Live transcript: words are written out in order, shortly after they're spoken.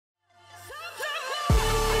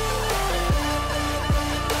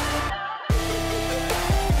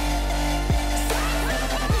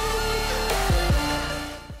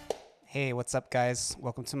Hey, what's up guys?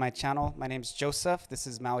 Welcome to my channel. My name is Joseph. This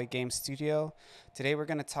is Maui Game Studio. Today we're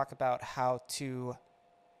going to talk about how to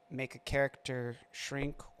make a character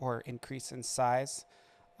shrink or increase in size,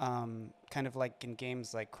 kind of like in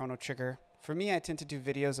games like Chrono Trigger. For me, I tend to do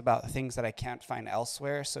videos about things that I can't find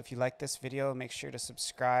elsewhere. So if you like this video, make sure to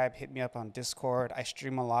subscribe, hit me up on Discord. I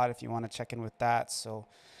stream a lot if you want to check in with that. So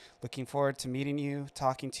looking forward to meeting you,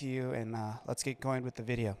 talking to you, and let's get going with the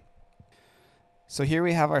video. So here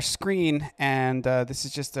we have our screen, and this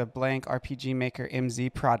is just a blank RPG Maker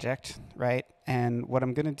MZ project, right? And what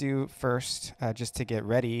I'm going to do first, just to get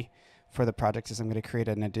ready for the project, is I'm going to create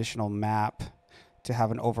an additional map to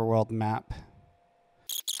have an overworld map.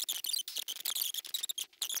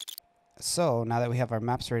 So now that we have our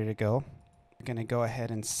maps ready to go, we're going to go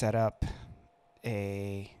ahead and set up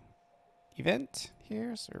a event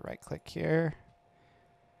here. So right click here,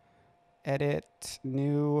 edit,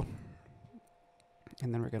 new.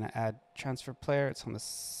 And then we're going to add transfer player. It's on the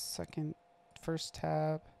first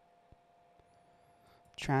tab.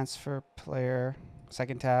 Transfer player,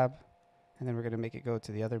 second tab. And then we're going to make it go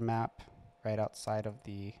to the other map right outside of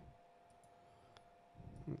the...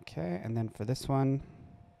 Okay, and then for this one,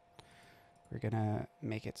 we're going to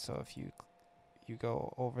make it so if you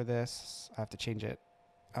go over this, I have to change it.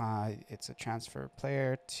 It's a transfer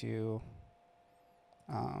player to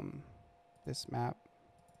this map.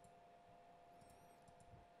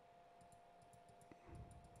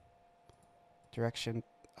 Direction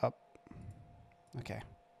up. Okay.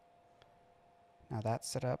 Now that's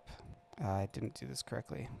set up. I didn't do this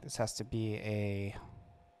correctly. This has to be a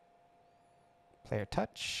player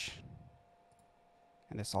touch.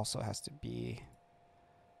 And this also has to be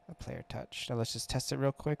a player touch. Now let's just test it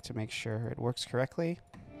real quick to make sure it works correctly.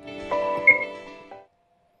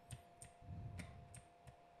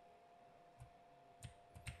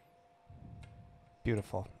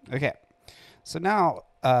 Beautiful. Okay. So now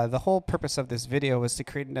the whole purpose of this video was to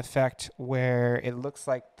create an effect where it looks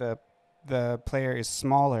like the player is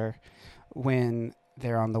smaller when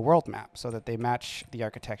they're on the world map, so that they match the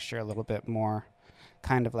architecture a little bit more,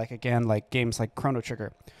 kind of like, again, like games like Chrono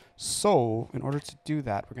Trigger. So in order to do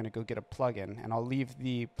that, we're going to go get a plugin, and I'll leave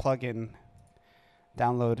the plugin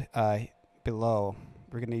download below.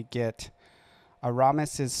 We're going to get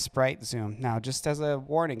Aramis's Sprite Zoom. Now, just as a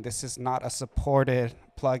warning, this is not a supported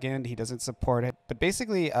plugin. He doesn't support it. But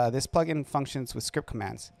basically, this plugin functions with script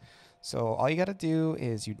commands. So all you got to do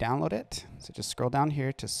is you download it. So just scroll down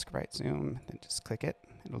here to Sprite Zoom, then just click it.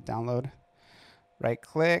 It'll download. Right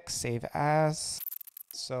click, save as.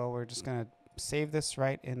 So we're just going to save this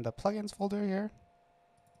right in the plugins folder here.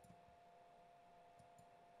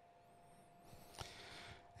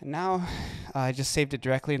 And now I just saved it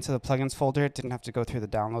directly into the plugins folder. It didn't have to go through the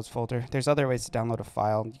downloads folder. There's other ways to download a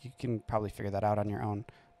file. You can probably figure that out on your own.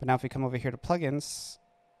 But now if we come over here to plugins,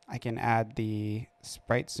 I can add the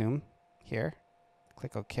Sprite Zoom here.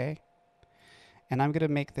 Click OK. And I'm going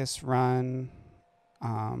to make this run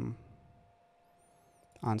on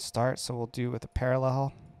start. So we'll do with a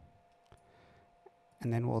parallel.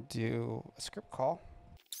 And then we'll do a script call.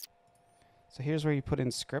 So here's where you put in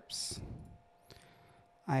scripts.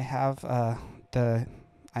 I have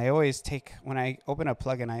I always take, when I open a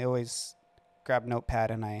plugin, I always grab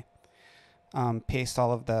Notepad and I paste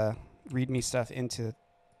all of the README stuff into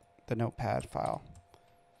the Notepad file.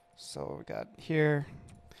 So we got here,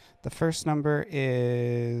 the first number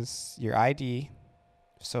is your ID.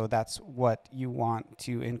 So that's what you want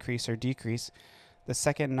to increase or decrease. The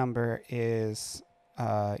second number is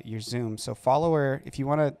your zoom. So follower, if you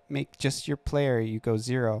want to make just your player, you go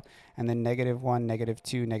 0, and then -1,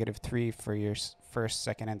 -2, -3 for your first,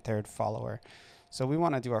 second, and third follower. So we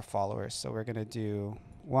want to do our followers. So we're going to do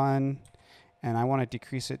 1, and I want to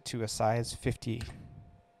decrease it to a size 50.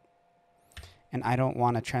 And I don't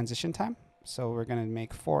want a transition time, so we're going to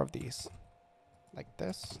make 4 of these, like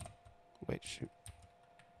this. Wait, shoot.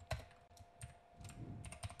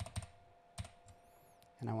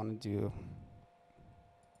 And I want to do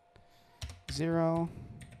 0,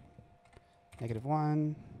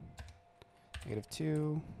 -1,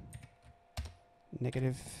 -2,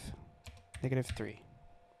 -3.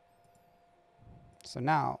 So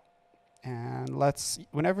now, and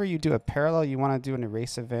whenever you do a parallel, you want to do an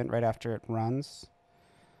erase event right after it runs.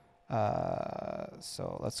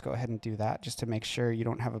 So let's go ahead and do that just to make sure you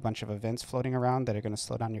don't have a bunch of events floating around that are going to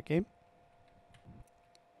slow down your game.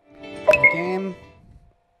 Game,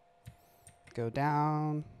 go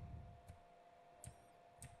down.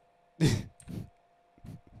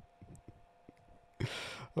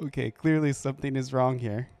 Okay, clearly something is wrong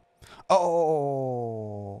here.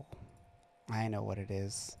 Oh, I know what it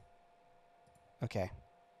is. Okay.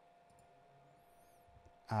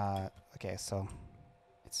 Okay, so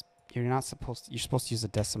you're supposed to use a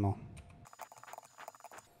decimal.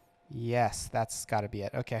 Yes, that's got to be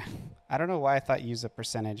it. Okay. I don't know why I thought you use a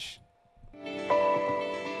percentage.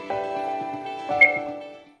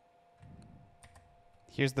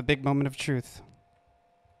 Here's the big moment of truth.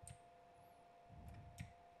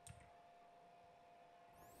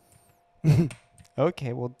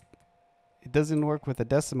 Okay, well, it doesn't work with a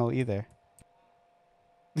decimal either.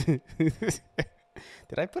 Did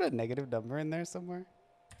I put a negative number in there somewhere?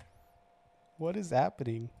 What is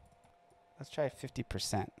happening? Let's try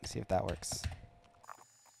 50%, see if that works.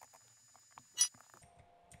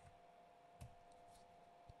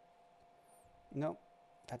 Nope,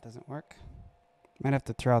 that doesn't work. Might have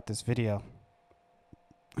to throw out this video.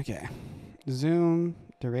 Okay, zoom,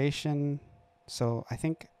 duration. So I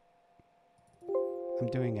think I'm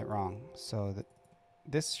doing it wrong. So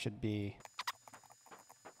this should be...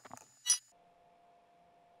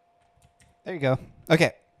 There you go.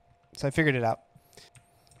 Okay, so I figured it out.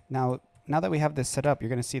 Now that we have this set up, you're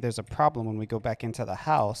going to see there's a problem when we go back into the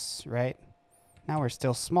house, right? Now we're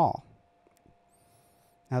still small.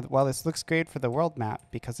 Now, while this looks great for the world map,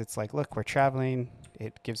 because it's like, look, we're traveling,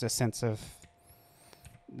 it gives a sense of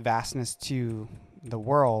vastness to the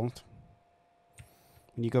world.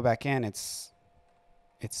 When you go back in, it's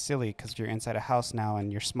silly because you're inside a house now and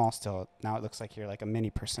you're small still. Now it looks like you're like a mini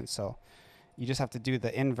person. So you just have to do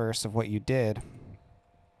the inverse of what you did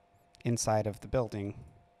inside of the building.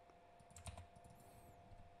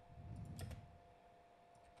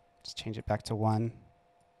 Just change it back to 1.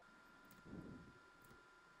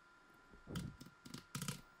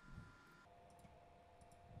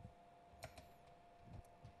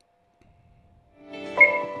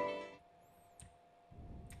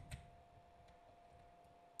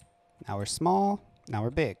 Now we're small, now we're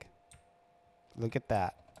big. Look at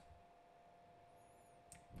that.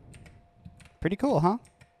 Pretty cool, huh?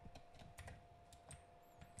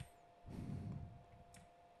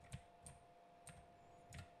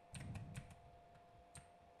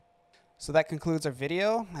 So that concludes our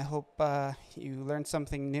video. I hope you learned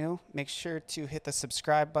something new. Make sure to hit the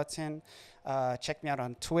subscribe button. Check me out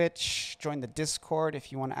on Twitch. Join the Discord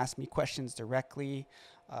if you want to ask me questions directly.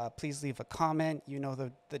 Please leave a comment. You know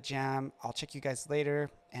the jam. I'll check you guys later.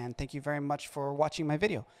 And thank you very much for watching my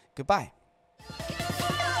video. Goodbye.